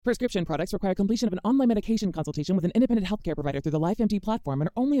Prescription products require completion of an online medication consultation with an independent healthcare provider through the LifeMD platform and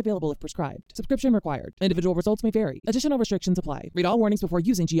are only available if prescribed. Subscription required. Individual results may vary. Additional restrictions apply. Read all warnings before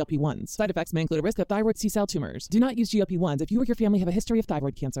using GLP-1s. Side effects may include a risk of thyroid C-cell tumors. Do not use GLP-1s if you or your family have a history of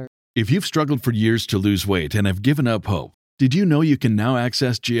thyroid cancer. If you've struggled for years to lose weight and have given up hope, did you know you can now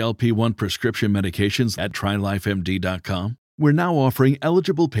access GLP-1 prescription medications at TryLifeMD.com? We're now offering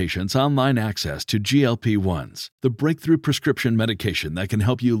eligible patients online access to GLP-1s, the breakthrough prescription medication that can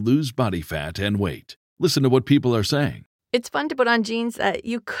help you lose body fat and weight. Listen to what people are saying. It's fun to put on jeans that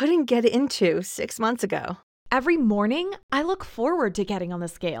you couldn't get into 6 months ago. Every morning, I look forward to getting on the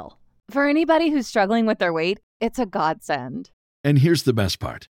scale. For anybody who's struggling with their weight, it's a godsend. And here's the best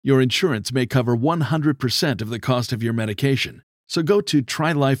part. Your insurance may cover 100% of the cost of your medication. So go to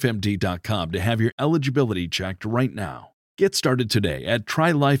TryLifeMD.com to have your eligibility checked right now. Get started today at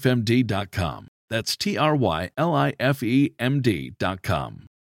TryLifeMD.com. That's TryLifeMD.com.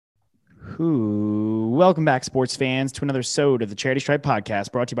 Welcome back, sports fans, to another SODE of the Charity Stripe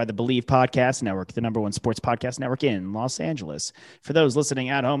podcast, brought to you by the Believe Podcast Network, the #1 sports podcast network in Los Angeles. For those listening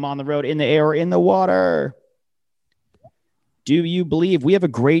at home, on the road, in the air, or in the water, do you believe? We have a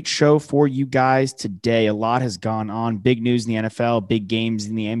great show for you guys today. A lot has gone on. Big news in the NFL, big games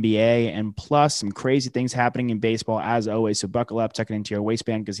in the NBA, and plus some crazy things happening in baseball as always. So buckle up, tuck it into your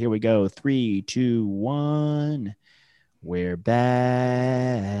waistband, because here we go. 3, 2, 1. We're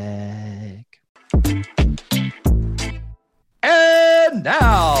back. And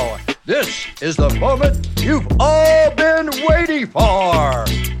now, this is the moment you've all been waiting for.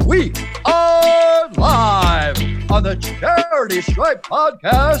 We are live on the Charity Stripe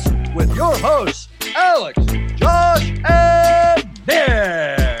podcast with your hosts, Alex, Josh, and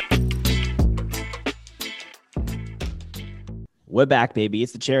Nick. We're back, baby.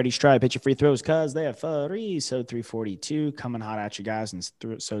 It's the Charity Stripe. Hit your free throws because they are free. SODE 342 coming hot at you guys in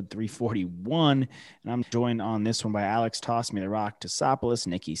SODE 341. And I'm joined on this one by Alex Toss Me the Rock Tosopoulos,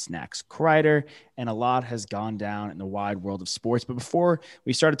 Nikki Snacks Kreider, and a lot has gone down in the wide world of sports. But before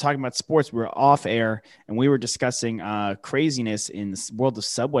we started talking about sports, we were off air and we were discussing craziness in the world of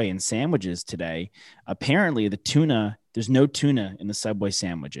Subway and sandwiches today. Apparently, there's no tuna in the Subway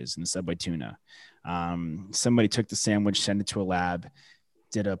sandwiches, in the Subway tuna. Somebody took the sandwich, sent it to a lab,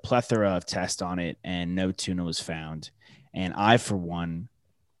 did a plethora of tests on it, and no tuna was found. And I, for one,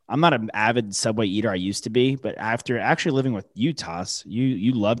 I'm not an avid Subway eater. I used to be, but after actually living with you, Toss,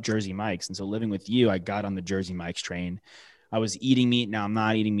 you love Jersey Mike's. And so living with you, I got on the Jersey Mike's train. I was eating meat. Now I'm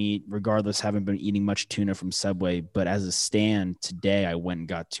not eating meat. Regardless, haven't been eating much tuna from Subway. But as a stand today, I went and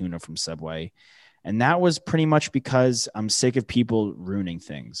got tuna from Subway. And that was pretty much because I'm sick of people ruining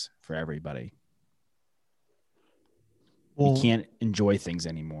things for everybody. Well, you can't enjoy things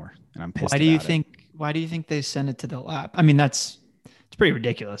anymore, and I'm pissed. Why do you think they send it to the lab? I mean, it's pretty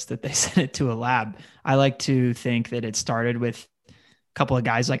ridiculous that they sent it to a lab. I like to think that it started with a couple of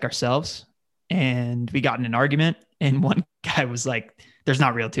guys like ourselves, and we got in an argument, and one guy was like, "There's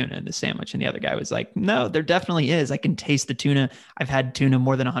not real tuna in this sandwich," and the other guy was like, "No, there definitely is. I can taste the tuna. I've had tuna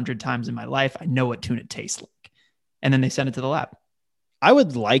more than 100 times in my life. I know what tuna tastes like." And then they sent it to the lab. I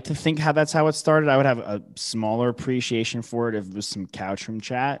would like to think that's how it started. I would have a smaller appreciation for it if it was some couch room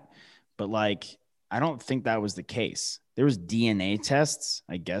chat, but I don't think that was the case. There was DNA tests.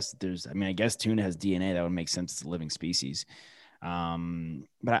 I guess tuna has DNA. That would make sense. It's a living species.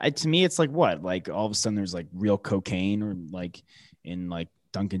 But to me, it's what? All of a sudden there's real cocaine or in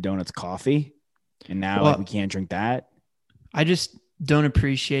Dunkin' Donuts coffee. And now we can't drink that. I just don't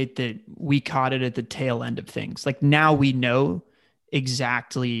appreciate that we caught it at the tail end of things. Now we know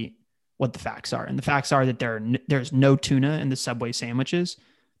exactly what the facts are. And the facts are that there's no tuna in the Subway sandwiches,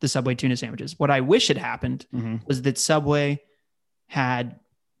 the Subway tuna sandwiches. What I wish had happened was that Subway had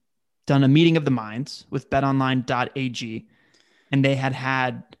done a meeting of the minds with betonline.ag, and they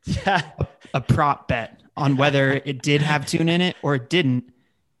had a prop bet on whether it did have tuna in it or it didn't,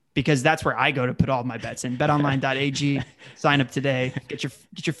 because that's where I go to put all my bets in. betonline.ag, sign up today, get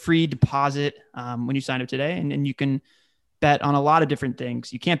your free deposit when you sign up today, and you can bet on a lot of different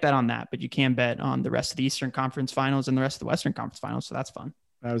things. You can't bet on that, but you can bet on the rest of the Eastern Conference Finals and the rest of the Western Conference Finals. So that's fun.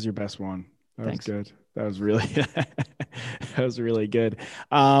 That was your best one. Thanks. Was good. That was really, that was really good.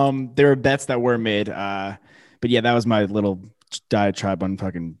 There were bets that were made. But yeah, that was my little diatribe on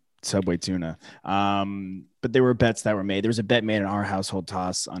fucking Subway tuna. But there were bets that were made. There was a bet made in our household,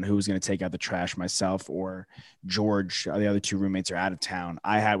 Toss, on who was going to take out the trash, myself or George. The other two roommates are out of town.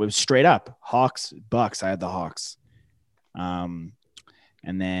 It was straight up Hawks, Bucks. I had the Hawks.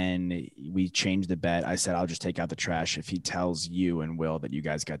 And then we changed the bet. I said, I'll just take out the trash if he tells you and Will that you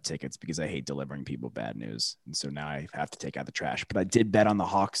guys got tickets, because I hate delivering people bad news. And so now I have to take out the trash. But I did bet on the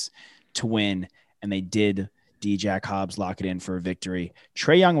Hawks to win, and they did. D-Jack Hobbs lock it in for a victory.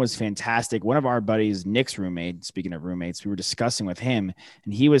 Trae Young was fantastic. One of our buddies, Nick's roommate, speaking of roommates, we were discussing with him,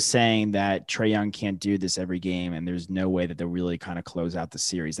 and he was saying that Trae Young can't do this every game, and there's no way that they'll really kind of close out the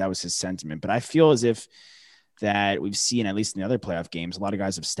series. That was his sentiment. But I feel as if that we've seen, at least in the other playoff games, a lot of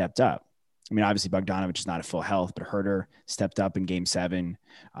guys have stepped up. I mean, obviously Bogdanovich is not at full health, but Herter stepped up in game 7.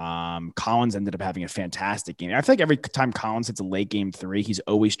 Collins ended up having a fantastic game. I feel like every time Collins hits a late game 3, he's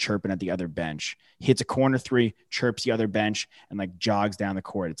always chirping at the other bench. He hits a corner 3, chirps the other bench, and like jogs down the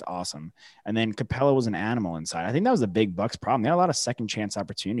court. It's awesome. And then Capella was an animal inside. I think that was the big Bucks problem. They had a lot of second chance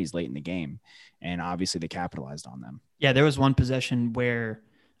opportunities late in the game, and obviously they capitalized on them. Yeah, there was one possession where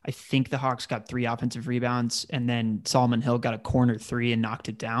I think the Hawks got 3 offensive rebounds, and then Solomon Hill got a corner 3 and knocked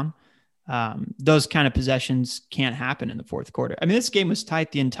it down. Those kind of possessions can't happen in the fourth quarter. I mean, this game was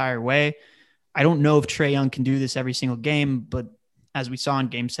tight the entire way. I don't know if Trae Young can do this every single game, but as we saw in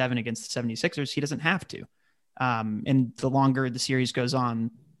game 7 against the 76ers, he doesn't have to. And the longer the series goes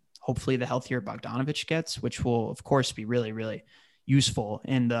on, hopefully the healthier Bogdanovich gets, which will of course be really, really useful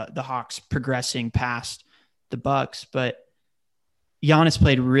in the Hawks progressing past the Bucks. But Giannis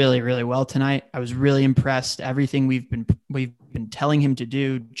played really, really well tonight. I was really impressed. Everything we've been telling him to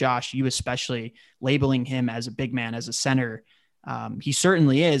do, Josh, you especially, labeling him as a big man, as a center. He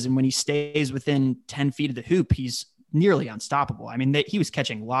certainly is. And when he stays within 10 feet of the hoop, he's nearly unstoppable. I mean, he was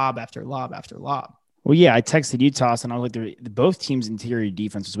catching lob after lob after lob. Well, yeah, I texted you, Toss, and I was like, both teams' interior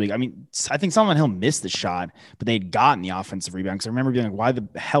defense was weak. I mean, I think Solomon Hill missed the shot, but they had gotten the offensive rebound. Because I remember being like, why the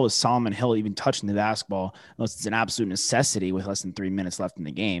hell is Solomon Hill even touching the basketball unless it's an absolute necessity with less than 3 minutes left in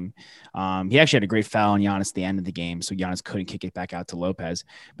the game? He actually had a great foul on Giannis at the end of the game, so Giannis couldn't kick it back out to Lopez.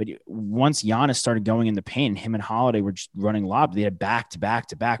 But once Giannis started going in the paint, him and Holiday were just running lob. They had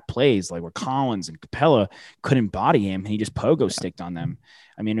back-to-back plays, like where Collins and Capella couldn't body him, and he just pogo sticked on them.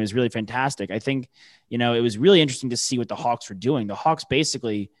 I mean, it was really fantastic. I think, it was really interesting to see what the Hawks were doing. The Hawks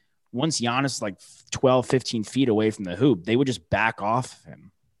basically, once Giannis is like 12, 15 feet away from the hoop, they would just back off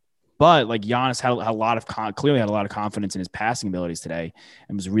him. But like Giannis clearly had a lot of confidence in his passing abilities today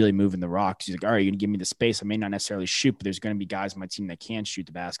and was really moving the rock. He's like, all right, you're going to give me the space. I may not necessarily shoot, but there's going to be guys on my team that can shoot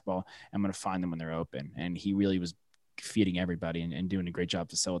the basketball. I'm going to find them when they're open. And he really was feeding everybody and doing a great job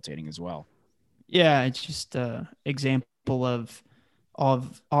facilitating as well. Yeah, it's just an example of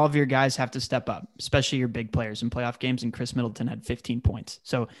all of your guys have to step up, especially your big players in playoff games. And Chris Middleton had 15 points.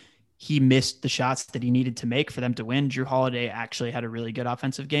 So he missed the shots that he needed to make for them to win. Drew Holiday actually had a really good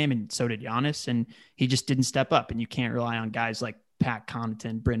offensive game, and so did Giannis. And he just didn't step up. And you can't rely on guys like Pat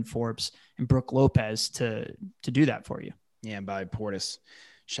Connaughton, Bryn Forbes, and Brook Lopez to do that for you. Yeah, and Bobby Portis,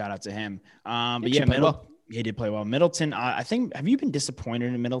 shout out to him. But yeah, he did play well. Middleton, I think, have you been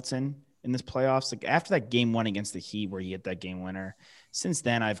disappointed in Middleton in this playoffs? Like after that game 1 against the Heat where he hit that game winner, since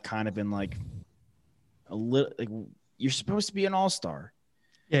then I've kind of been like a little like, you're supposed to be an all-star.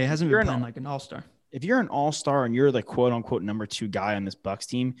 Yeah, he hasn't been playing like an all-star. If you're an all-star and you're the quote-unquote number 2 guy on this Bucks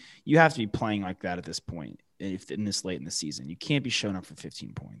team, you have to be playing like that at this point. If in this late in the season, you can't be showing up for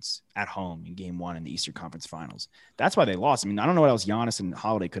 15 points at home in game 1 in the Eastern Conference Finals. That's why they lost. I mean, I don't know what else Giannis and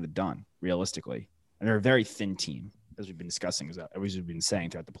Holiday could have done realistically. And they're a very thin team, as we've been discussing, as we've been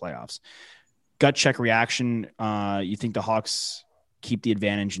saying throughout the playoffs. Gut check reaction. You think the Hawks keep the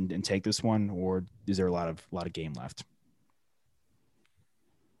advantage and take this one, or is there a lot of game left?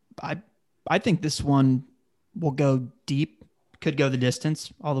 I think this one will go deep, could go the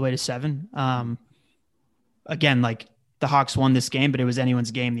distance all the way to 7. Again, like the Hawks won this game, but it was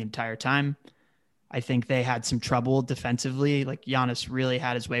anyone's game the entire time. I think they had some trouble defensively. Like Giannis really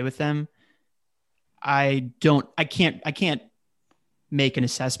had his way with them. I can't make an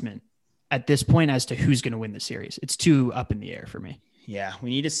assessment at this point as to who's going to win the series. It's too up in the air for me. Yeah, we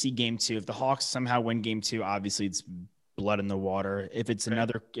need to see game 2. If the Hawks somehow win game 2, obviously it's blood in the water. If it's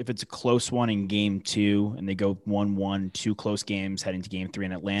a close one in game 2 and they go 1-1, 2 close games heading to game 3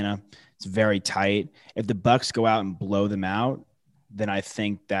 in Atlanta, it's very tight. If the Bucks go out and blow them out, then I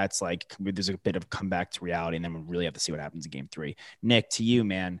think that's like there's a bit of comeback to reality, and then we'll really have to see what happens in game 3. Nick, to you,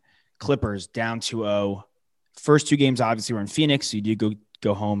 man. Clippers down 2-0. First 2 games obviously were in Phoenix, so you do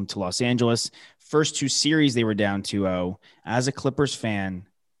go home to Los Angeles. First 2 series they were down 2-0. As a Clippers fan,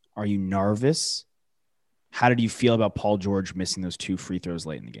 are you nervous? How did you feel about Paul George missing those 2 free throws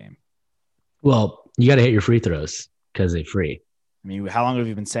late in the game? Well, you got to hit your free throws because they're free. I mean, how long have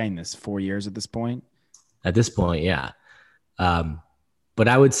you been saying this? 4 years at this point? At this point, yeah. But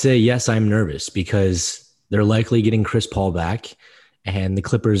I would say, yes, I'm nervous because they're likely getting Chris Paul back. and the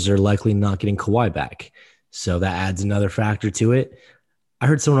Clippers are likely not getting Kawhi back. So that adds another factor to it. I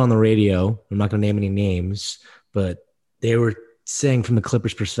heard someone on the radio, I'm not going to name any names, but they were saying from the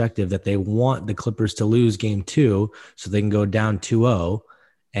Clippers perspective that they want the Clippers to lose game 2 so they can go down 2-0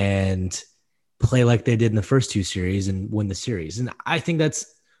 and play like they did in the first 2 series and win the series. And I think that's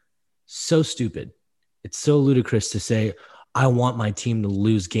so stupid. It's so ludicrous to say, I want my team to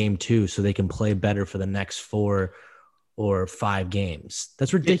lose game 2 so they can play better for the next 4 or 5 games.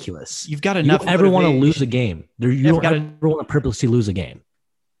 That's ridiculous. You've got enough. You don't ever want to lose a game. You don't ever want to purposely lose a game.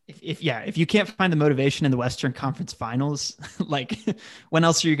 If you can't find the motivation in the Western Conference Finals, like when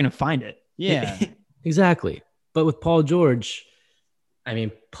else are you going to find it? Yeah, exactly. But with Paul George, I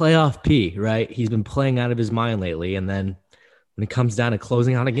mean, playoff P, right? He's been playing out of his mind lately. And then when it comes down to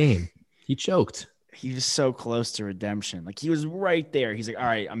closing out a game, he choked. He was so close to redemption. Like he was right there. He's like, all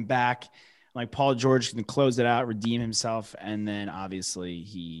right, I'm back. Like Paul George can close it out, redeem himself. And then obviously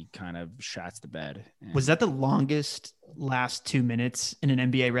he kind of shats the bed. Was that the longest last 2 minutes in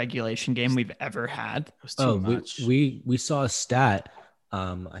an NBA regulation game we've ever had? It was too much. We saw a stat.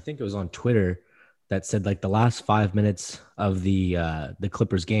 I think it was on Twitter that said like the last 5 minutes of the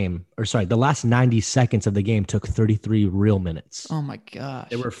Clippers game, or sorry, the last 90 seconds of the game took 33 real minutes. Oh my gosh.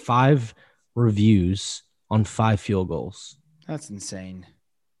 There were 5 reviews on 5 field goals. That's insane.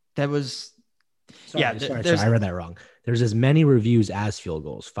 That was, sorry, I read that wrong. There's as many reviews as field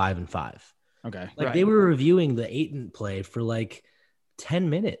goals, 5 and 5. Okay. Like they were reviewing the Ayton play for like 10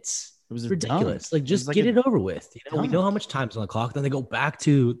 minutes. It was ridiculous. Dunk. Like just get it over with. You know, we know how much time's on the clock. Then they go back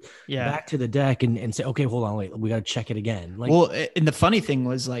to the deck and say, okay, hold on, wait, we got to check it again. Like, well, and the funny thing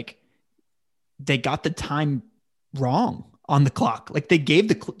was like they got the time wrong on the clock. Like they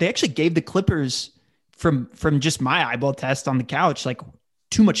actually gave the Clippers from just my eyeball test on the couch like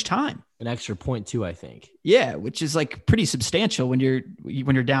too much time. An extra point too, I think. Yeah, which is like pretty substantial when you're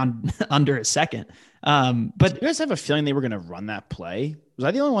down under a second. But do you guys have a feeling they were going to run that play? Was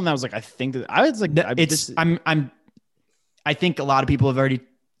I the only one that was like, I think that I was like, I think a lot of people have already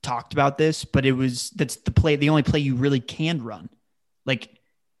talked about this, but that's the only play you really can run. Like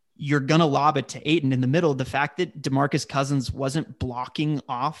you're going to lob it to Ayton in the middle. The fact that DeMarcus Cousins wasn't blocking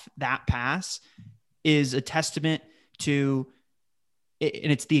off that pass is a testament to,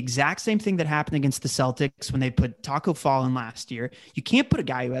 and it's the exact same thing that happened against the Celtics when they put Taco Fall in last year. You can't put a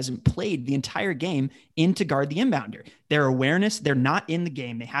guy who hasn't played the entire game in to guard the inbounder. Their awareness, they're not in the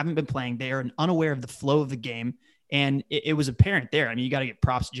game. They haven't been playing. They are unaware of the flow of the game. And it was apparent there. I mean, you got to get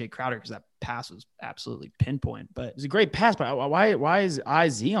props to Jay Crowder because that pass was absolutely pinpoint. But it was a great pass. But why is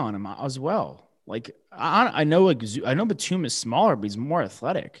IZ on him as well? Like I know Batum is smaller, but he's more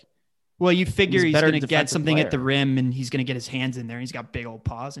athletic. Well, you figure he's going to get something at the rim and he's going to get his hands in there. He's got big old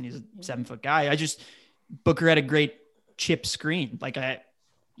paws and he's a 7-foot guy. Booker had a great chip screen. Like it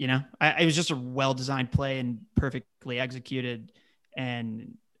was just a well-designed play and perfectly executed.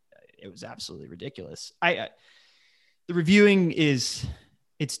 And it was absolutely ridiculous. The reviewing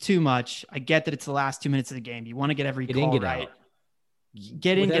it's too much. I get that it's the last 2 minutes of the game. You want to get every call right.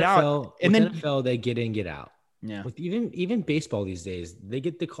 Get in, get out. And then NFL, they get in, get out. Yeah. With even baseball these days, they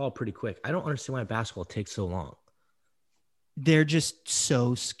get the call pretty quick. I don't understand why basketball takes so long. They're just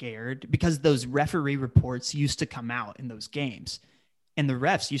so scared because those referee reports used to come out in those games. And the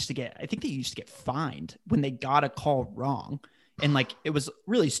refs used to get fined when they got a call wrong. And like, it was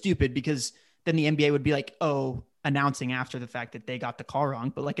really stupid because then the NBA would be like, oh, announcing after the fact that they got the call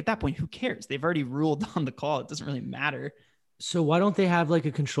wrong. But like at that point, who cares? They've already ruled on the call. It doesn't really matter. So why don't they have like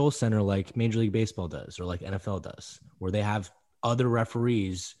a control center like Major League Baseball does or like NFL does, where they have other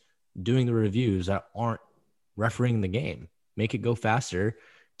referees doing the reviews that aren't refereeing the game? Make it go faster.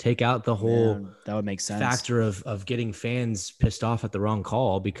 Take out the whole that would make sense factor of getting fans pissed off at the wrong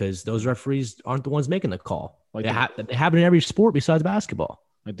call because those referees aren't the ones making the call. Like they happen in every sport besides basketball.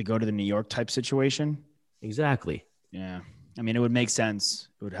 Like to go to the New York type situation. Exactly. Yeah. I mean, it would make sense.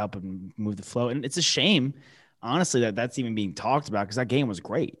 It would help them move the flow. And it's a shame, honestly, that's even being talked about because that game was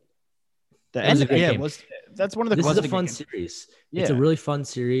great. That's one of the. This is a fun series. Yeah. It's a really fun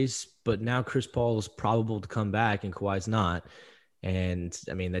series, but now Chris Paul is probable to come back and Kawhi's not. And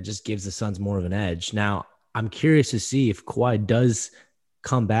I mean, that just gives the Suns more of an edge. Now, I'm curious to see if Kawhi does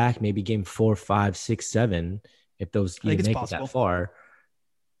come back, maybe game 4, 5, 6, 7, if those make it that far.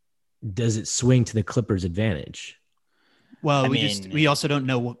 Does it swing to the Clippers' advantage? Well, we also don't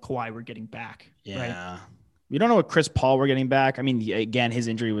know what Kawhi we're getting back. Yeah. Right? We don't know what Chris Paul we're getting back. I mean, again, his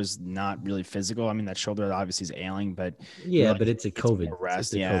injury was not really physical. I mean, that shoulder obviously is ailing, but but it's a COVID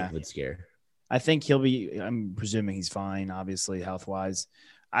rest. It's a COVID scare. I think I'm presuming he's fine, obviously, health-wise.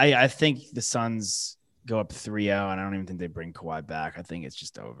 I think the Suns go up 3-0, and I don't even think they bring Kawhi back. I think it's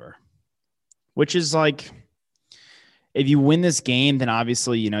just over. Which is like, if you win this game, then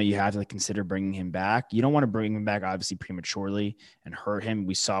obviously, you have to consider bringing him back. You don't want to bring him back, obviously, prematurely and hurt him.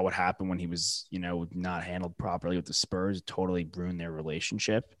 We saw what happened when he was, not handled properly with the Spurs. It totally ruined their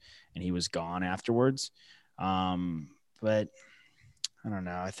relationship, and he was gone afterwards. But I don't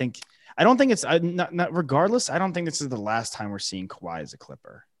know. I don't think it's regardless. I don't think this is the last time we're seeing Kawhi as a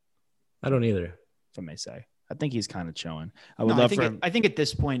Clipper. I don't either. If I may say, I think he's kind of chilling. I think at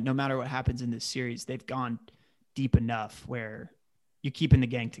this point, no matter what happens in this series, they've gone deep enough where you're keeping the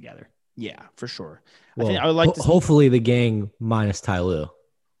gang together. Yeah, for sure. Well, I would like hopefully the gang minus Ty Lue.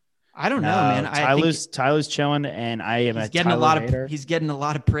 I don't know, man. Tyler's chilling, and I am he's getting a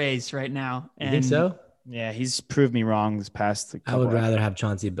lot of praise right now. You think so? Yeah, he's proved me wrong this past. I would rather have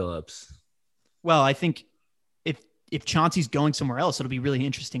Chauncey Billups. Well, I think if Chauncey's going somewhere else, it'll be really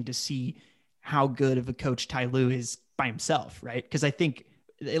interesting to see how good of a coach Ty Lue is by himself, right? Because I think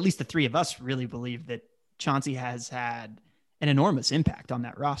at least the three of us really believe that Chauncey has had an enormous impact on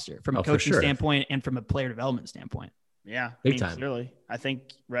that roster from a coaching standpoint and from a player development standpoint. Yeah, big time. Clearly, I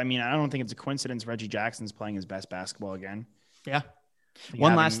don't think it's a coincidence Reggie Jackson's playing his best basketball again. Yeah.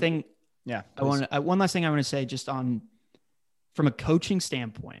 One last thing I want to say just from a coaching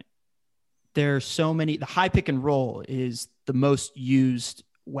standpoint, there's so many. The high pick and roll is the most used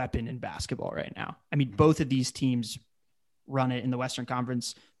weapon in basketball right now. I mean, both of these teams run it in the Western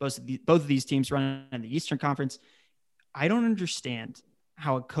Conference. Both of these teams run it in the Eastern Conference. I don't understand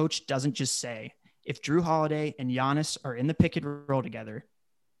how a coach doesn't just say, if Drew Holiday and Giannis are in the pick and roll together,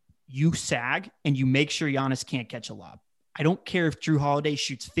 you sag and you make sure Giannis can't catch a lob. I don't care if Drew Holiday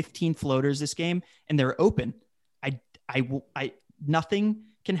shoots 15 floaters this game and they're open. Nothing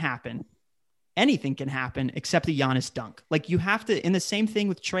can happen. Anything can happen except the Giannis dunk. Like, you have to, in the same thing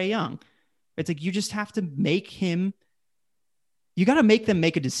with Trae Young, it's like, you just have to you got to make them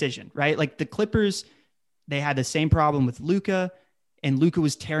make a decision, right? Like the Clippers, they had the same problem with Luka, and Luka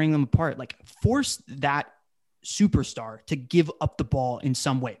was tearing them apart. Like, force that superstar to give up the ball in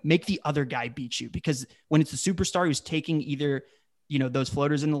some way, make the other guy beat you, because when it's the superstar who's taking either, those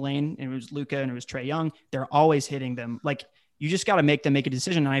floaters in the lane, and it was Luka and it was Trae Young, they're always hitting them. Like, you just got to make them make a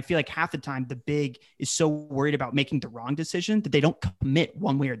decision. And I feel like half the time the big is so worried about making the wrong decision that they don't commit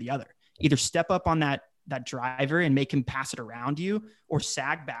one way or the other. Either step up on that driver and make him pass it around you, or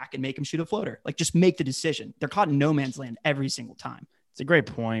sag back and make him shoot a floater. Like, just make the decision. They're caught in no man's land every single time. It's a great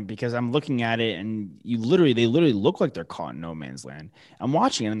point, because I'm looking at it and they literally look like they're caught in no man's land. I'm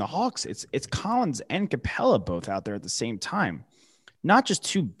watching it, and the Hawks, it's Collins and Capella both out there at the same time. Not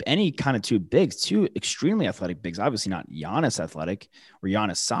just any kind of two bigs, two extremely athletic bigs, obviously not Giannis athletic or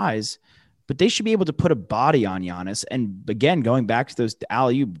Giannis size, but they should be able to put a body on Giannis. And again, going back to those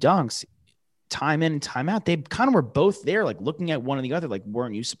alley-oop dunks, time in and time out, they kind of were both there, like looking at one or the other, like,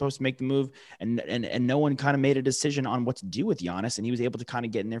 weren't you supposed to make the move? And no one kind of made a decision on what to do with Giannis, and he was able to kind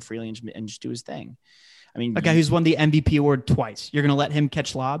of get in there freely and just do his thing. I mean, a guy who's won the MVP award twice, you're going to let him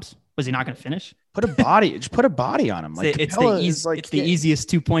catch lobs? Was he not going to finish? Just put a body on him. Like, it's the easiest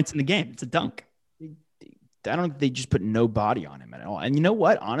 2 points in the game. It's a dunk. I don't think they just put no body on him at all. And you know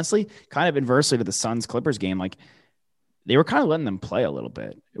what? Honestly, kind of inversely to the Suns Clippers game, like, they were kind of letting them play a little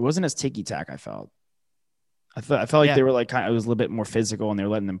bit. It wasn't as ticky-tack, I felt. I felt like they were like, it was a little bit more physical, and they were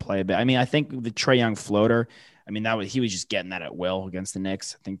letting them play a bit. I mean, I think the Trae Young floater, I mean, he was just getting that at will against the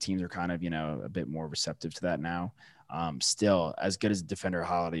Knicks. I think teams are kind of, a bit more receptive to that now. Still, as good as defender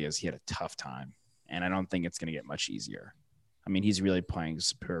Holiday is, he had a tough time, and I don't think it's going to get much easier. I mean, he's really playing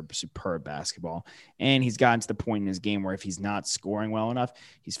superb basketball, and he's gotten to the point in his game where if he's not scoring well enough,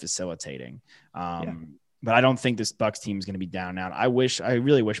 he's facilitating. But I don't think this Bucks team is going to be down and out. I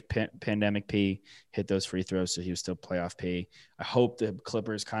really wish Pandemic P hit those free throws so he was still playoff P. I hope the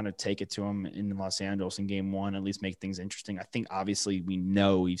Clippers kind of take it to him in Los Angeles in game one, at least make things interesting. I think obviously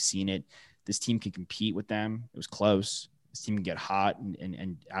we've seen it. This team can compete with them. It was close. This team can get hot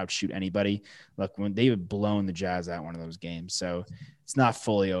and outshoot anybody. Look, when they've blown the Jazz out one of those games. So it's not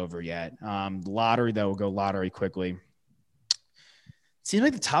fully over yet. Lottery, though, we'll go lottery quickly. Seems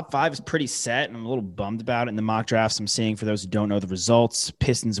like the top five is pretty set, and I'm a little bummed about it in the mock drafts I'm seeing. For those who don't know the results,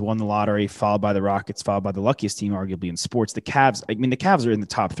 Pistons won the lottery, followed by the Rockets, followed by the luckiest team arguably in sports, the Cavs. I mean, the Cavs are in the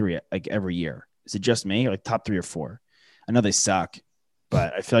top three like every year. Is it just me, or like top 3 or 4? I know they suck,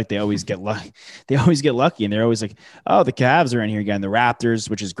 but I feel like they always get lucky. They always get lucky, and they're always like, "Oh, the Cavs are in here again." The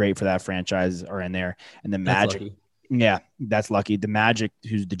Raptors, which is great for that franchise, are in there, and the Magic. Yeah, that's lucky. The Magic,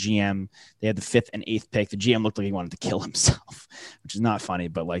 who's the GM, they had the 5th and 8th pick. The GM looked like he wanted to kill himself, which is not funny,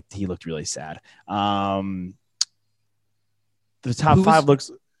 but like he looked really sad. The top 5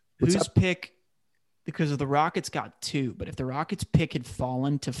 looks. Whose pick because the Rockets got 2, but if the Rockets pick had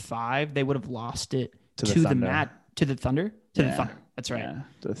fallen to 5, they would have lost it to the Thunder. That's right. Yeah,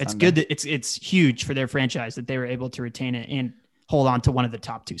 it's good that it's huge for their franchise that they were able to retain it and hold on to one of the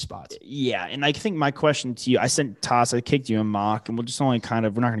top 2 spots. Yeah, and I think my question to you, I kicked you a mock, and we're not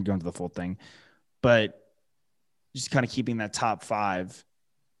going to go into the full thing, but just kind of keeping that top 5.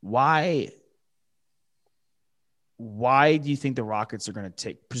 Why do you think the Rockets are going to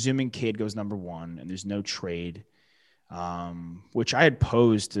take, presuming Cade goes number 1 and there's no trade, which I had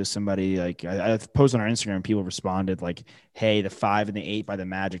posed to somebody, like I posed on our Instagram, people responded like, hey, the 5 and the 8 by the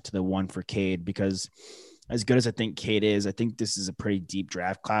Magic to the 1 for Cade, because as good as I think Cade is, I think this is a pretty deep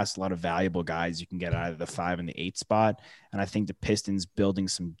draft class, a lot of valuable guys you can get out of the 5 and the 8 spot. And I think the Pistons building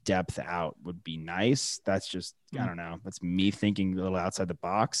some depth out would be nice. That's just, I don't know. That's me thinking a little outside the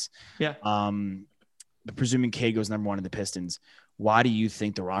box. Yeah. But presuming Cade goes number 1 in the Pistons, why do you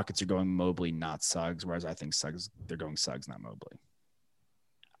think the Rockets are going Mobley, not Suggs? Whereas I think they're going Suggs, not Mobley.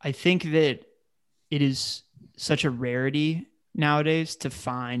 I think that it is such a rarity nowadays to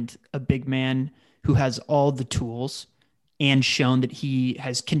find a big man who has all the tools and shown that he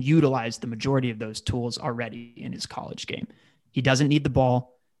can utilize the majority of those tools already in his college game. He doesn't need the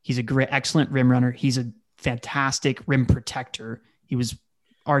ball. He's a great, excellent rim runner. He's a fantastic rim protector. He was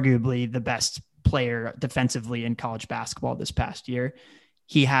arguably the best player defensively in college basketball this past year.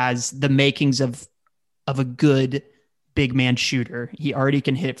 He has the makings of a good big man shooter. He already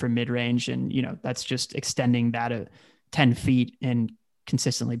can hit from mid range, and that's just extending that 10 feet and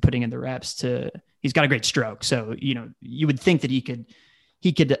consistently putting in the reps. He's got a great stroke, so you would think that he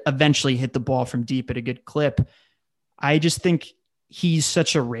could eventually hit the ball from deep at a good clip. I just think he's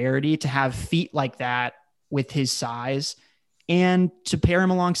such a rarity to have feet like that with his size, and to pair him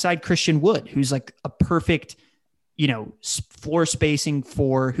alongside Christian Wood, who's like a perfect, floor spacing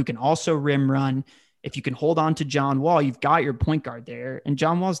 4 who can also rim run. If you can hold on to John Wall, you've got your point guard there. And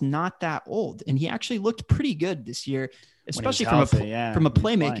John Wall's not that old, and he actually looked pretty good this year, especially from a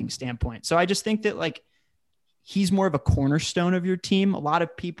playmaking standpoint. So I just think that he's more of a cornerstone of your team. A lot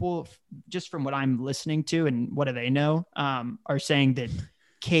of people, just from what I'm listening to and what do they know, are saying that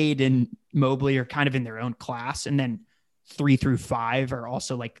Cade and Mobley are kind of in their own class, and then 3 through 5 are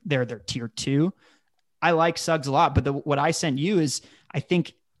also they're tier 2. I like Suggs a lot, but what I sent you is, I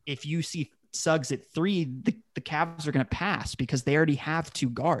think if you see Suggs at 3, the Cavs are going to pass because they already have 2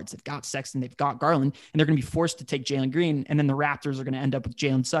 guards. They've got Sexton, they've got Garland, and they're going to be forced to take Jalen Green. And then the Raptors are going to end up with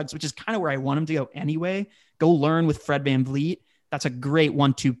Jalen Suggs, which is kind of where I want him to go anyway. Go learn with Fred VanVleet. That's a great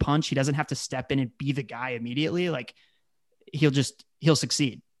 1-2 punch. He doesn't have to step in and be the guy immediately. He'll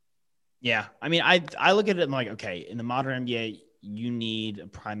succeed. Yeah. I mean, I look at it and I'm like, okay, in the modern NBA, you need a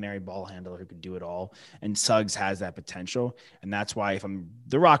primary ball handler who can do it all. And Suggs has that potential. And that's why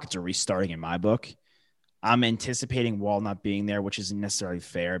the Rockets are restarting in my book, I'm anticipating Wall not being there, which isn't necessarily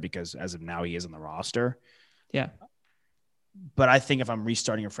fair because as of now he is on the roster. Yeah. But I think if I'm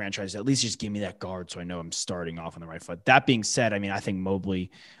restarting a franchise, at least just give me that guard so I know I'm starting off on the right foot. That being said, I mean, I think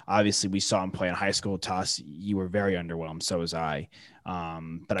Mobley, obviously we saw him play in high school. Toss, you were very underwhelmed. So was I.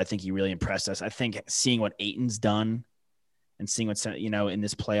 But I think he really impressed us. I think seeing what Ayton's done and seeing what's, in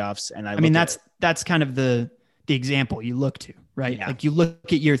this playoffs. And I mean, that's kind of the example you look to, right? Yeah. You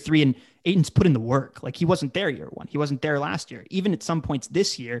look at year 3 and Ayton's put in the work. He wasn't there year 1. He wasn't there last year. Even at some points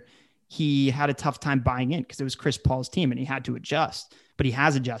this year, he had a tough time buying in because it was Chris Paul's team and he had to adjust, but he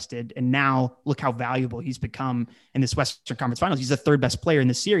has adjusted. And now look how valuable he's become in this Western Conference Finals. He's the 3rd best player in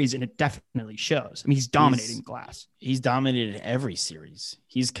the series, and it definitely shows. I mean, he's dominating glass. He's dominated every series.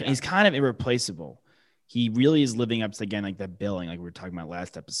 He's kind of irreplaceable. He really is living up to, again, that billing, like we were talking about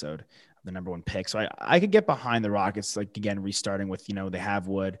last episode, the number 1 pick. So I could get behind the Rockets, again, restarting with, they have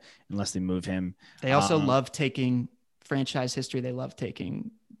Wood unless they move him. They also love taking franchise history. They love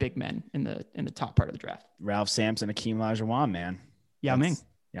taking big men in the top part of the draft. Ralph Sampson, Akeem Olajuwon, man. Yao Ming.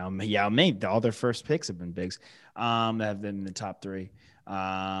 Yao Ming. All their first picks have been bigs. That have been in the top 3. The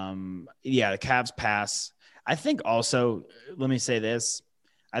Cavs pass. I think also, let me say this.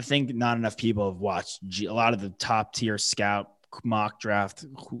 I think not enough people have watched a lot of the top tier scout mock draft,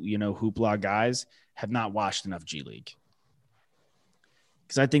 hoopla guys have not watched enough G League.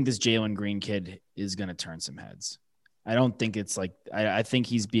 Because I think this Jalen Green kid is going to turn some heads. I don't think it's I think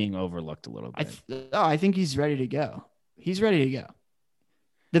he's being overlooked a little bit. I think he's ready to go. He's ready to go.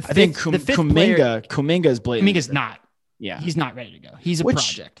 I think Kuminga is blatant. Kuminga's not. Yeah. He's not ready to go. He's a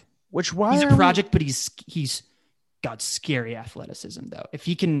project. He's a project, but he's got scary athleticism though. If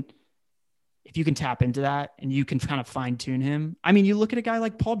you can tap into that and you can kind of fine tune him. I mean, you look at a guy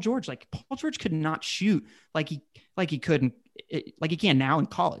like Paul George. Paul George could not shoot like he could like he can now in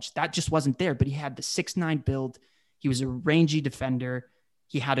college. That just wasn't there, but he had the 6'9" build. He was a rangy defender.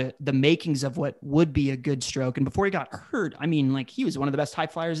 He had the makings of what would be a good stroke. And before he got hurt, I mean, like he was one of the best high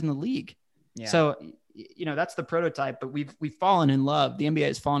flyers in the league. Yeah. So, that's the prototype, but we've fallen in love. The NBA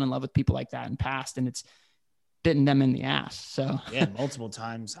has fallen in love with people like that in past, and it's bitten them in the ass. So yeah, multiple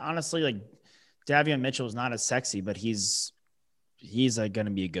times. Honestly, like Davion Mitchell is not as sexy, but he's going to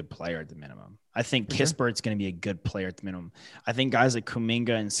be a good player at the minimum. I think Kispert's going to be a good player at the minimum. I think guys like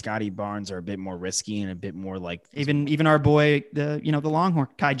Kuminga and Scotty Barnes are a bit more risky and a bit more like even our boy, the Longhorn,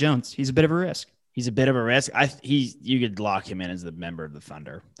 Kai Jones. He's a bit of a risk. He's a bit of a risk. You could lock him in as the member of the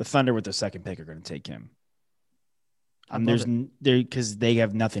Thunder. The Thunder with their second pick are going to take him. Because they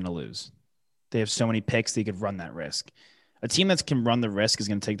have nothing to lose. They have so many picks they could run that risk. A team that can run the risk is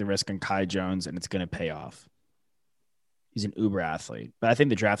going to take the risk on Kai Jones, and it's going to pay off. He's an uber athlete. But I think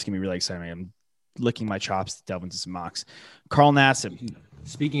the draft's going to be really exciting. I'm licking my chops to delve into some mocks. Carl Nassib.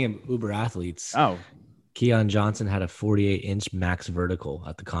 Speaking of uber athletes. Oh. Keon Johnson had a 48-inch max vertical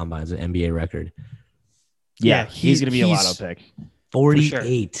at the combines, an NBA record. Yeah, he's going to be a lotto pick.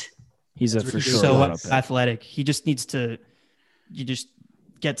 48. Sure. He's a for sure so lotto pick. Athletic. He just needs to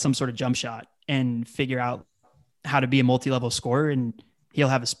get some sort of jump shot and figure out how to be a multi-level scorer, and he'll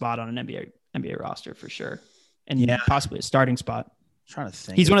have a spot on an NBA roster for sure, and possibly a starting spot. I'm trying to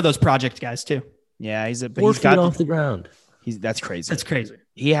think. He's one of those project guys too. Yeah, he's 4 feet off the ground. That's crazy. That's crazy.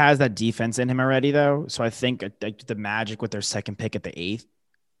 He has that defense in him already, though. So I think the Magic with their second pick at the 8th,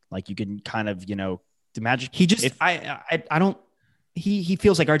 like you can kind of, the Magic. He just, I don't. He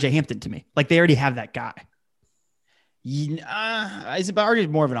feels like RJ Hampton to me. Like they already have that guy. RJ's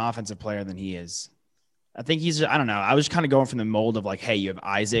more of an offensive player than he is. I think I don't know. I was kind of going from the mold of like, hey, you have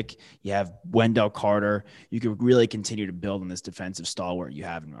Isaac, you have Wendell Carter. You could really continue to build on this defensive stalwart you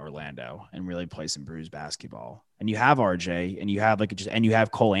have in Orlando and really play some bruised basketball. And you have RJ, and you have and you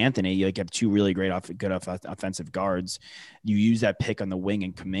have Cole Anthony. You have two really great good offensive guards. You use that pick on the wing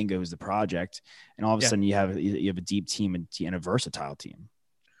and Kuminga, who's the project, and all of a sudden you have a deep team and a versatile team.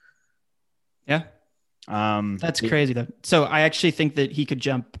 Yeah, that's crazy though. So I actually think that he could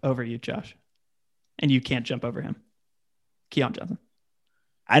jump over you, Josh. And you can't jump over him. Keon Johnson.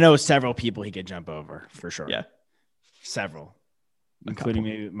 I know several people he could jump over for sure. Yeah. Several.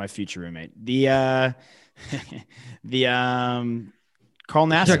 Including my future roommate. The Carl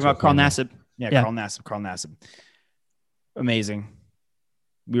Nassib. Talking about Carl Nassib. Yeah, Carl Nassib. Amazing.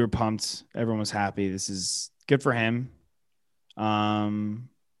 We were pumped. Everyone was happy. This is good for him. I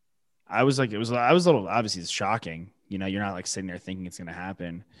was a little, obviously it's shocking. You're not like sitting there thinking it's going to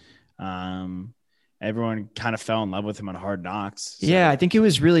happen. Everyone kind of fell in love with him on Hard Knocks. So. Yeah, I think it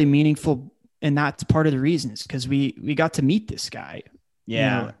was really meaningful, and that's part of the reason is because we got to meet this guy.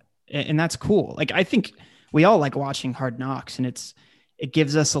 Yeah, and that's cool. Like I think we all like watching Hard Knocks, and it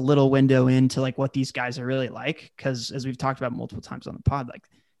gives us a little window into like what these guys are really like. Because as we've talked about multiple times on the pod, like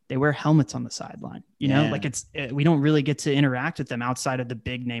they wear helmets on the sideline. You know, like we don't really get to interact with them outside of the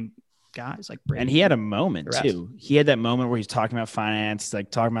big name guys like Brady. And he had a moment too. He had that moment where he's talking about finance. He's like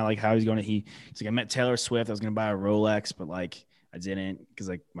talking about like how he's going to, he's like, I met Taylor Swift. I was going to buy a Rolex, but like I didn't because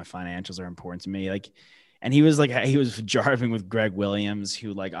like my financials are important to me. Like, and he was jarving with Greg Williams,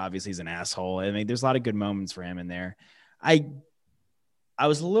 who like obviously is an asshole. I mean, there's a lot of good moments for him in there. I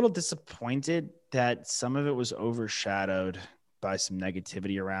was a little disappointed that some of it was overshadowed by some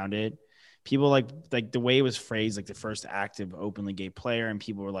negativity around it. People like the way it was phrased, like the first active openly gay player, and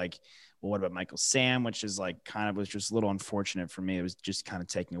people were like, well, what about Michael Sam? Which is like kind of was just a little unfortunate for me. It was just kind of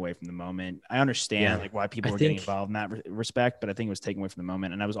taking away from the moment. I understand like why people were getting involved in that respect, but I think it was taken away from the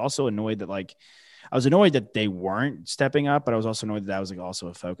moment. And I was also annoyed that they weren't stepping up, but I was also annoyed that was like also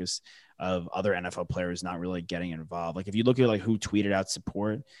a focus of other NFL players not really getting involved. Like if you look at like who tweeted out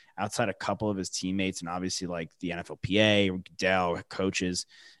support outside a couple of his teammates and obviously like the NFLPA, Goodell, coaches,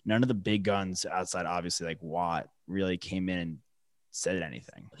 none of the big guns outside obviously like Watt really came in and said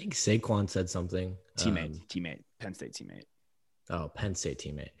anything. I think Saquon said something. Teammate, Penn State teammate. Oh, Penn State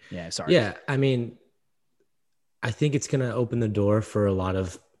teammate. Yeah, sorry. Yeah, I mean, I think it's going to open the door for a lot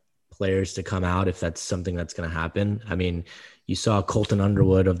of players to come out if that's something that's going to happen. I mean, you saw Colton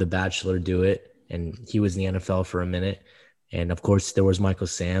Underwood of The Bachelor do it, and he was in the NFL for a minute. And of course, there was Michael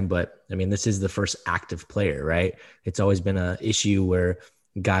Sam, but I mean, this is the first active player, right? It's always been an issue where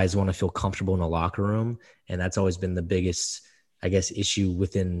guys want to feel comfortable in the locker room. And that's always been the biggest, I guess, issue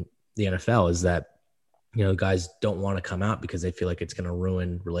within the NFL is that, you know, guys don't want to come out because they feel like it's going to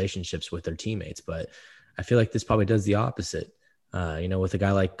ruin relationships with their teammates. But I feel like this probably does the opposite. You know, with a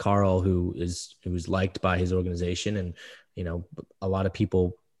guy like Carl, who's liked by his organization, and, you know, a lot of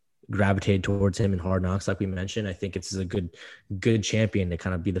people gravitated towards him in Hard Knocks, like we mentioned. I think it's a good champion to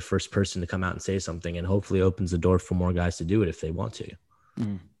kind of be the first person to come out and say something, and hopefully opens the door for more guys to do it if they want to.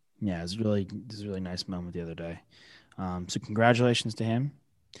 Yeah, it was a really nice moment the other day. So congratulations to him.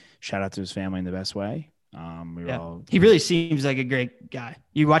 Shout out to his family in the best way. He really seems like a great guy.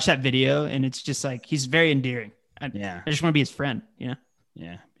 You watch that video and it's just like, he's very endearing. I just want to be his friend, Yeah,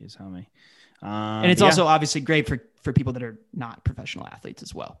 be his homie. And it's also obviously great for people that are not professional athletes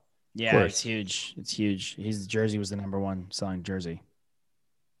as well. Yeah, it's huge. It's huge. His jersey was the number one selling jersey.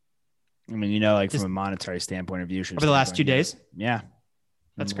 I mean, like from a monetary standpoint of view. Over the last 2 days? Yeah.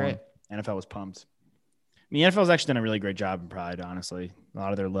 That's great. NFL was pumped. I mean, NFL's actually done a really great job in Pride, honestly. A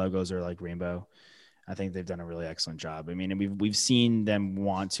lot of their logos are like rainbow. I think they've done a really excellent job. I mean, we've seen them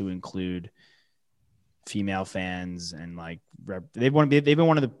want to include female fans and like they've been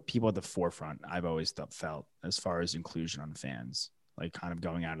one of the people at the forefront. I've always felt as far as inclusion on fans, like kind of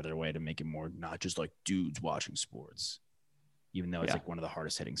going out of their way to make it more not just like dudes watching sports, even though it's like one of the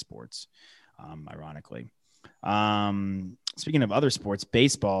hardest hitting sports, ironically. Speaking of other sports,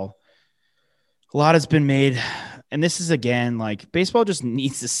 baseball, a lot has been made, and this is again like baseball just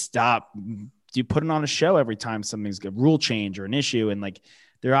needs to stop. You put it on a show every time something's a rule change or an issue, and like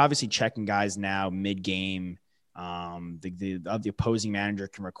they're obviously checking guys now mid-game. The opposing manager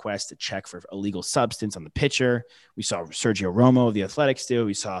can request a check for illegal substance on the pitcher. We saw Sergio Romo of the Athletics do.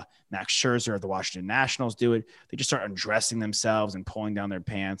 We saw Max Scherzer of the Washington Nationals do it. They just start undressing themselves and pulling down their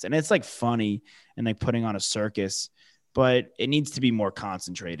pants, and it's like funny and like putting on a circus. But it needs to be more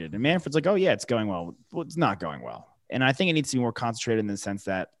concentrated. And Manfred's like, oh, yeah, it's going well. Well, it's not going well. And I think it needs to be more concentrated in the sense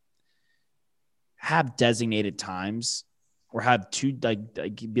that have designated times or have two,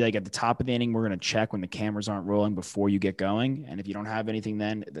 be like at the top of the inning, we're going to check when the cameras aren't rolling before you get going. And if you don't have anything,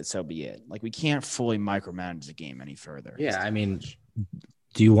 then so be it. Like we can't fully micromanage the game any further. Yeah. I mean,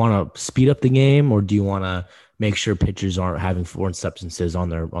 do you want to speed up the game or do you want to make sure pitchers aren't having foreign substances on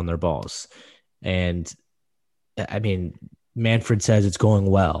their balls? And I mean, Manfred says it's going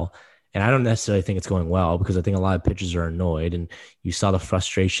well, and I don't necessarily think it's going well because I think a lot of pitchers are annoyed, and you saw the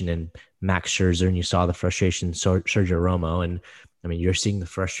frustration in Max Scherzer and you saw the frustration in Sergio Romo. And I mean, you're seeing the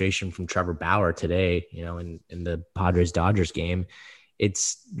frustration from Trevor Bauer today, in the Padres-Dodgers game.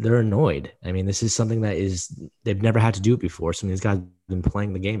 They're annoyed. I mean, this is something they've never had to do it before. Some of these guys have been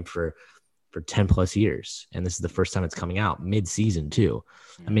playing the game for 10 plus years. And this is the first time it's coming out mid-season too.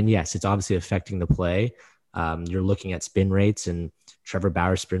 I mean, yes, it's obviously affecting the play. You're looking at spin rates, and Trevor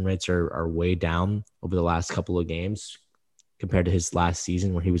Bauer's spin rates are way down over the last couple of games compared to his last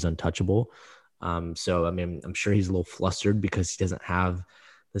season where he was untouchable. So, I mean, I'm sure he's a little flustered because he doesn't have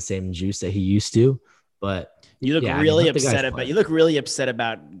the same juice that he used to. But you look really upset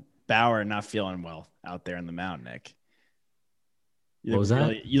about Bauer not feeling well out there in the mound, Nick. You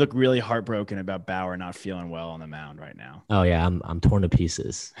look really heartbroken about Bauer not feeling well on the mound right now. Oh yeah, I'm torn to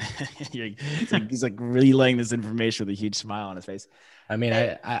pieces. He's like relaying this information with a huge smile on his face. I mean,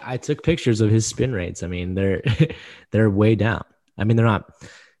 I took pictures of his spin rates. I mean, they're way down. I mean, they're not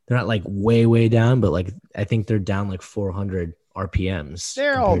like way down, but like I think they're down like 400 RPMs.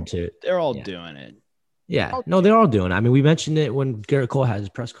 They're all doing it. Yeah, no, they're all doing it. I mean, we mentioned it when Garrett Cole had his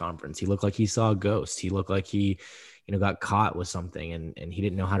press conference. He looked like he saw a ghost. He looked like he got caught with something and he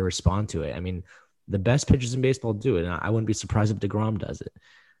didn't know how to respond to it. I mean, the best pitchers in baseball do it. And I wouldn't be surprised if DeGrom does it.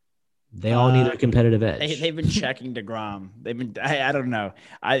 They all need a competitive edge. They've been checking DeGrom. I don't know.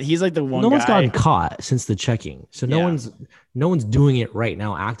 He's like the one. No one's gotten caught since the checking. So no one's doing it right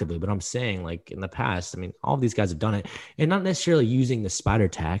now actively, but I'm saying like in the past, I mean, all of these guys have done it and not necessarily using the spider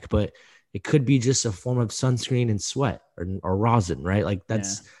tack, but it could be just a form of sunscreen and sweat or rosin, right? Like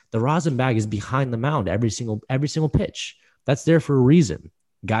the rosin bag is behind the mound every single pitch. That's there for a reason.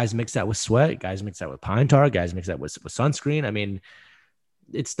 Guys mix that with sweat. Guys mix that with pine tar. Guys mix that with sunscreen. I mean,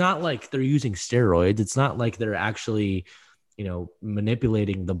 it's not like they're using steroids. It's not like they're actually,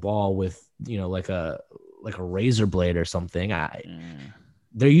 manipulating the ball with, like a razor blade or something.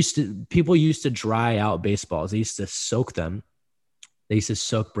 People used to dry out baseballs. They used to soak them. They used to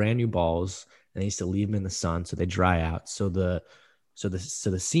soak brand new balls and they used to leave them in the sun so they dry out. So the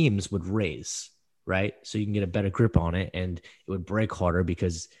seams would raise, right? So you can get a better grip on it and it would break harder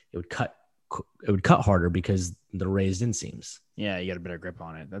because it would cut harder because the raised inseams. Yeah, you got a better grip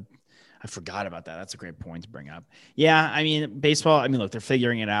on it. I forgot about that. That's a great point to bring up. Yeah, I mean, baseball, look, they're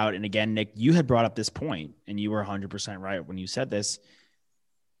figuring it out. And again, Nick, you had brought up this point and you were 100% right when you said this.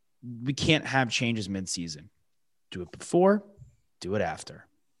 We can't have changes mid-season. Do it before, do it after.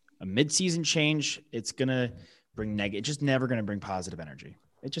 A mid-season change, it's going to bring it's just never going to bring positive energy.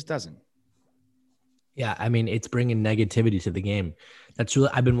 It just doesn't. Yeah, I mean, it's bringing negativity to the game. That's really,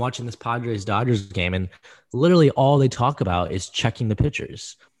 I've been watching this Padres-Dodgers game, and literally all they talk about is checking the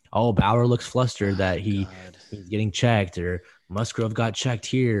pitchers. Oh, Bauer looks flustered that he's getting checked, or Musgrove got checked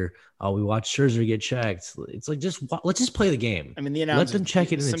here. Oh, we watched Scherzer get checked. It's like, let's just play the game. I mean, let them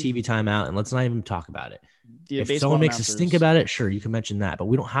check it in the TV timeout, and let's not even talk about it. If someone makes a stink about it, sure, you can mention that, but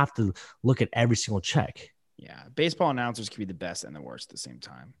we don't have to look at every single check. Yeah, baseball announcers can be the best and the worst at the same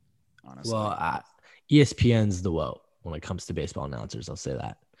time, honestly. Well, ESPN's the woe when it comes to baseball announcers. I'll say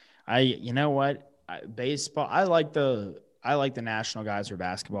that. You know what? Baseball. I like the national guys for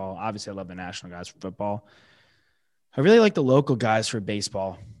basketball. Obviously, I love the national guys for football. I really like the local guys for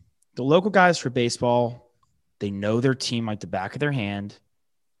baseball. The local guys for baseball, they know their team like the back of their hand,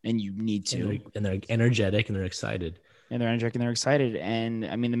 and you need to. And they're energetic and they're excited. And they're excited. And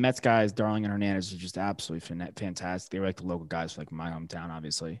I mean, the Mets guys, Darling and Hernandez, are just absolutely fantastic. They were like the local guys for like my hometown,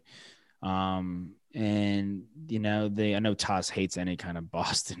 obviously. And you know, I know Toss hates any kind of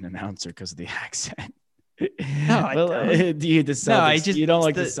Boston announcer because of the accent. No, I don't. The Celtics. You don't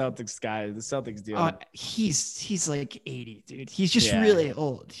like the Celtics guy. The Celtics do. He's like 80, dude. He's just really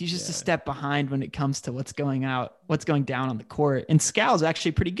old. He's just a step behind when it comes to what's going down on the court. And Scal's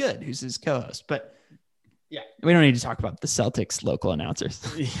actually pretty good, who's his co-host. But yeah, we don't need to talk about the Celtics local announcers.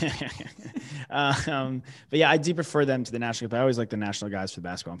 But yeah, I do prefer them to the national, but I always like the national guys for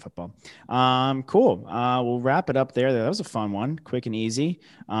basketball and football. Cool. We'll wrap it up there. That was a fun one, quick and easy.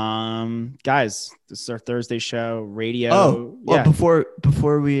 Guys, this is our Thursday show, radio. Oh, well,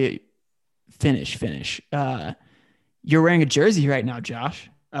 before we finish, you're wearing a jersey right now, Josh.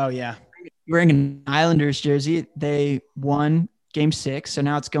 Oh yeah. You're wearing an Islanders jersey. They won Game 6, so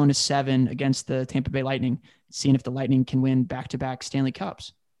now it's going to 7 against the Tampa Bay Lightning, seeing if the Lightning can win back-to-back Stanley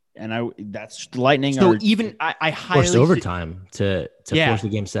Cups. And that's the Lightning. So I highly forced overtime to force the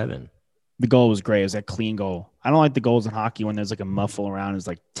Game 7. The goal was great. It was a clean goal. I don't like the goals in hockey when there's like a muffle around. It's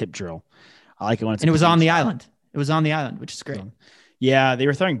like tip drill. I like it when it's. And it was on the island. It was on the island, which is great. Yeah, they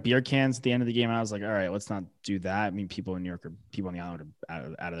were throwing beer cans at the end of the game, and I was like, all right, let's not do that. I mean, people in New York, or people on the island,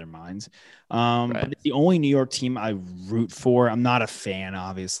 are out of their minds. But it's the only New York team I root for. I'm not a fan,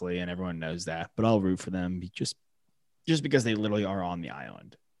 obviously, and everyone knows that, but I'll root for them just because they literally are on the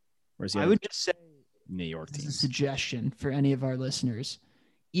island. Whereas I would just say New York team. A suggestion for any of our listeners,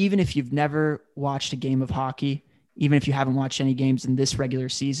 even if you've never watched a game of hockey, even if you haven't watched any games in this regular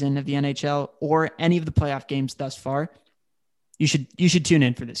season of the NHL or any of the playoff games thus far, you should tune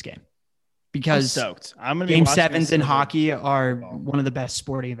in for this game, because I'm gonna Game 7s in hockey are one of the best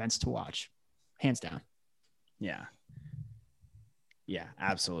sporting events to watch, hands down. Yeah,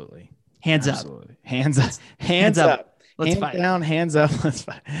 absolutely. Hands up. Hands up. Let's fight. Down, hands up. Let's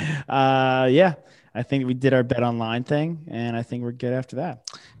fight. Yeah, I think we did our bet online thing, and I think we're good after that.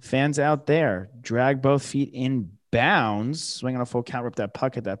 Fans out there, drag both feet in bounds, swing on a full count, rip that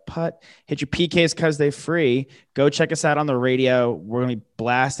puck at that putt, hit your PKs because they're free. Go check us out on the radio. We're going to be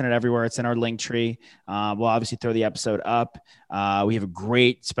blasting it everywhere. It's in our link tree. We'll obviously throw the episode up. We have a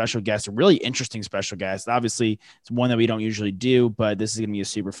great special guest, a really interesting special guest. Obviously, it's one that we don't usually do, but this is going to be a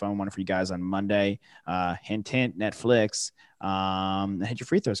super fun one for you guys on Monday. Hint, hint, Netflix. Hit your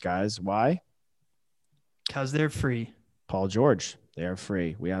free throws, guys. Why? Because they're free. Paul George, they are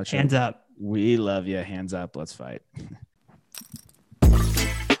free. We out. Hands up. We love you. Hands up. Let's fight.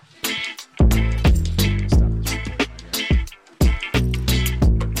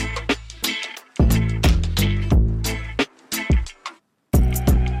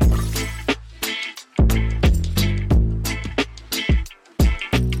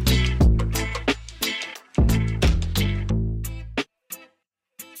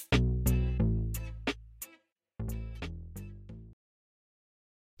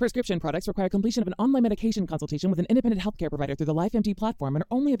 Prescription products require completion of an online medication consultation with an independent healthcare provider through the LifeMD platform and are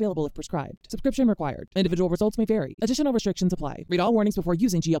only available if prescribed. Subscription required. Individual results may vary. Additional restrictions apply. Read all warnings before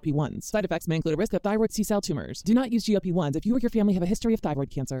using GLP-1s. Side effects may include a risk of thyroid C-cell tumors. Do not use GLP-1s if you or your family have a history of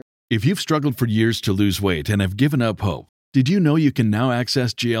thyroid cancer. If you've struggled for years to lose weight and have given up hope, did you know you can now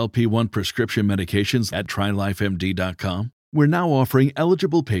access GLP-1 prescription medications at TryLifeMD.com? We're now offering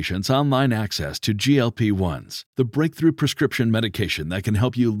eligible patients online access to GLP-1s, the breakthrough prescription medication that can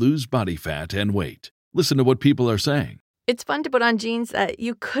help you lose body fat and weight. Listen to what people are saying. It's fun to put on jeans that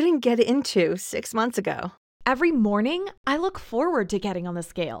you couldn't get into 6 months ago. Every morning, I look forward to getting on the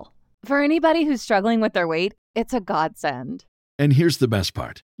scale. For anybody who's struggling with their weight, it's a godsend. And here's the best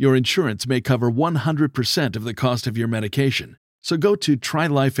part. Your insurance may cover 100% of the cost of your medication. So go to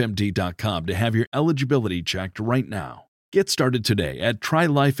TryLifeMD.com to have your eligibility checked right now. Get started today at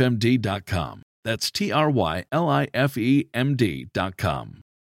TryLifeMD.com. That's TryLifeMD.com.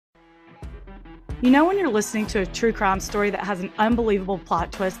 You know when you're listening to a true crime story that has an unbelievable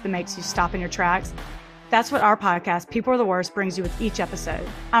plot twist that makes you stop in your tracks? That's what our podcast, People Are the Worst, brings you with each episode.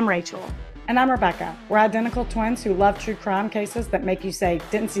 I'm Rachel. And I'm Rebecca. We're identical twins who love true crime cases that make you say,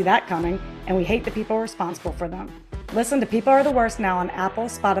 didn't see that coming, and we hate the people responsible for them. Listen to People Are the Worst now on Apple,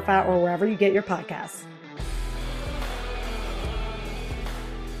 Spotify, or wherever you get your podcasts.